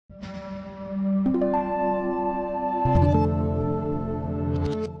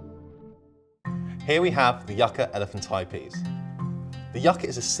Here we have the Yucca elephantipes. The yucca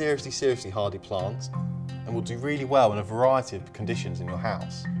is a seriously hardy plant and will do really well in a variety of conditions in your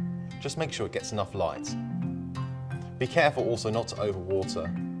house. Just make sure it gets enough light. Be careful also not to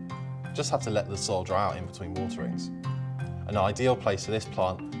overwater. Just have to let the soil dry out in between waterings. An ideal place for this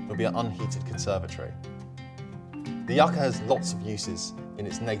plant would be an unheated conservatory. The yucca has lots of uses in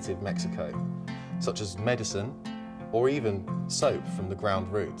its native Mexico, such as medicine or even soap from the ground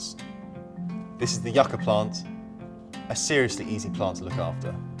roots. This is the yucca plant, a seriously easy plant to look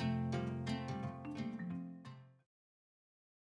after.